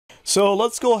So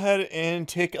let's go ahead and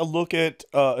take a look at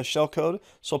a shellcode.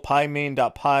 So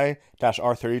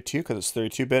pymain.py-r32 because it's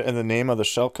 32-bit and the name of the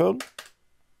shellcode.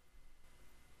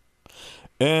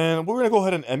 And we're going to go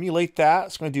ahead and emulate that.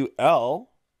 It's going to do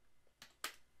L.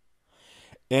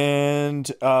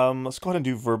 And let's go ahead and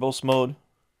do verbose mode.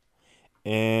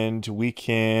 And we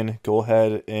can go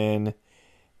ahead and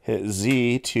hit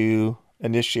Z to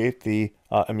initiate the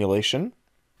emulation.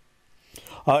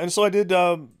 And so I did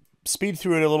speed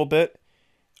through it a little bit.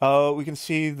 We can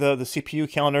see the CPU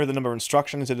counter, the number of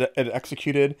instructions it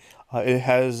executed. It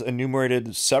has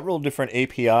enumerated several different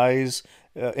APIs,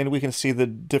 and we can see the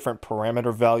different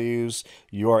parameter values,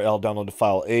 URL download to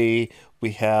file A.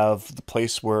 We have the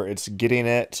place where it's getting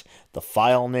it, the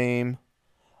file name,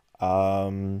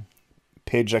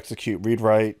 page execute, read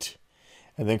write,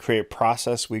 and then create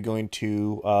process. We're going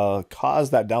to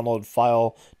cause that download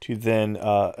file to then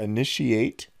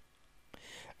initiate.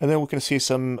 And then we can see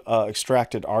some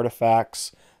extracted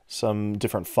artifacts, some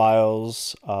different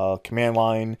files, command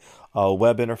line,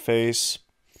 web interface.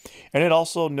 And it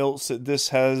also notes that this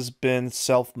has been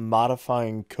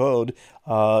self-modifying code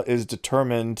is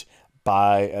determined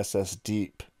by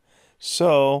SSDeep.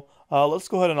 So let's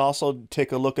go ahead and also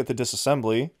take a look at the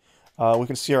disassembly. We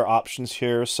can see our options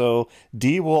here. So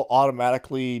D will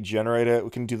automatically generate it.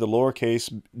 We can do the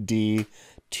lowercase d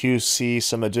to see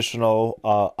some additional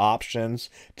options.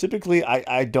 Typically,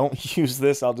 I don't use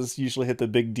this. I'll just usually hit the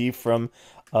big D from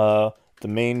the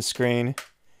main screen,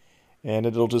 and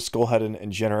it'll just go ahead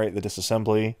and generate the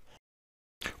disassembly.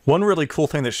 One really cool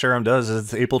thing that SHAREM does is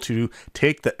it's able to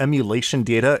take the emulation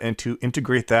data and to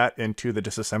integrate that into the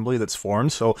disassembly that's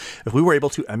formed. So if we were able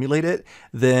to emulate it,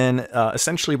 then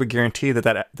essentially we guarantee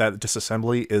that that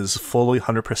disassembly is fully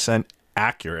 100%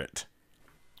 accurate.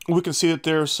 We can see that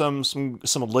there are some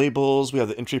labels. We have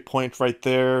the entry point right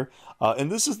there.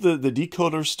 And this is the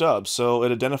decoder stub. So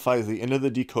it identifies the end of the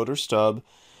decoder stub.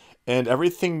 And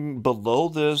everything below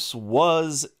this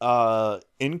was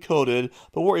encoded,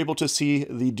 but we're able to see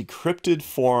the decrypted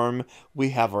form.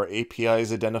 We have our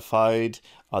APIs identified,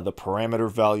 the parameter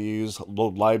values,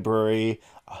 load library,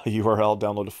 URL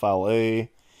download to file A,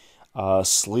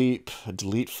 sleep,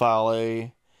 delete file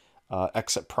A,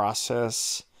 exit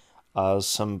process,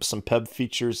 some PEB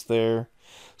features there.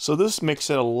 So this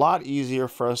makes it a lot easier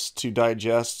for us to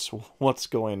digest what's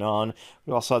going on.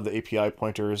 We also have the API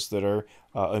pointers that are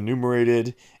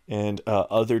enumerated and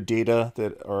other data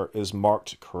that is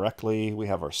marked correctly. We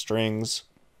have our strings.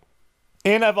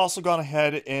 And I've also gone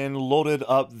ahead and loaded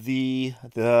up the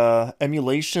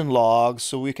emulation log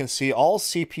so we can see all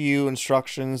CPU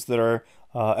instructions that are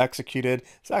executed.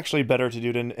 It's actually better to do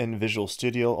it in Visual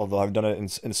Studio, although I've done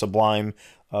it in Sublime.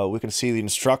 We can see the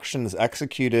instructions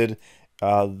executed,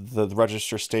 the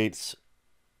register states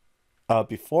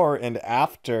before and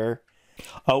after.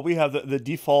 We have the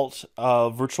default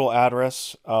virtual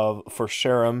address for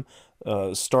SHAREM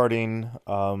starting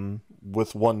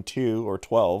with 12 or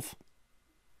 12.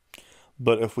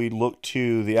 But if we look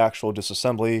to the actual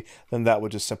disassembly, then that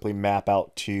would just simply map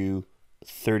out to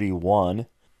 31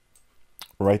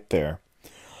 right there.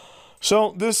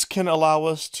 So this can allow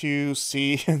us to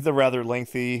see the rather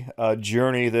lengthy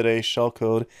journey that a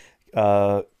shellcode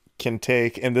can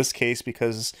take. In this case,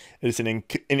 because it's an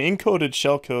encoded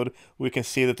shellcode, we can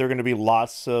see that there are going to be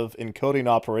lots of encoding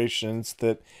operations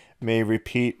that may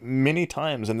repeat many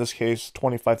times, in this case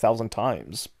 25,000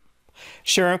 times.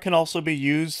 SHAREM can also be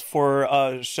used for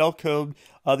shellcode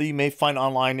that you may find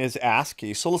online as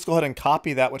ASCII. So let's go ahead and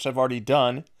copy that, which I've already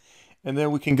done. And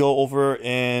then we can go over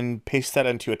and paste that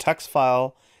into a text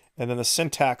file. And then the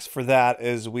syntax for that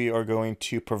is we are going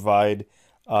to provide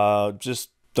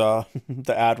just the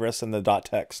address and the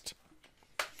 .text.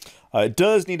 It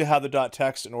does need to have the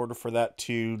 .text in order for that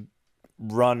to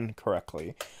run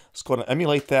correctly. Let's go ahead and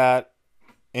emulate that.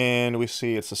 And we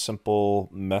see it's a simple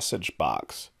message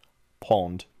box.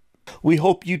 Pwned. We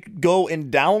hope you go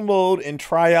and download and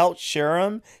try out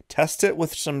SHAREM, test it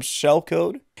with some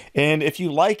shellcode. And if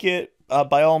you like it,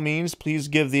 by all means, please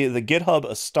give the GitHub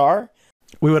a star.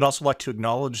 We would also like to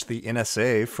acknowledge the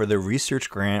NSA for their research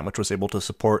grant, which was able to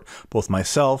support both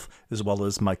myself as well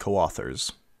as my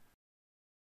co-authors.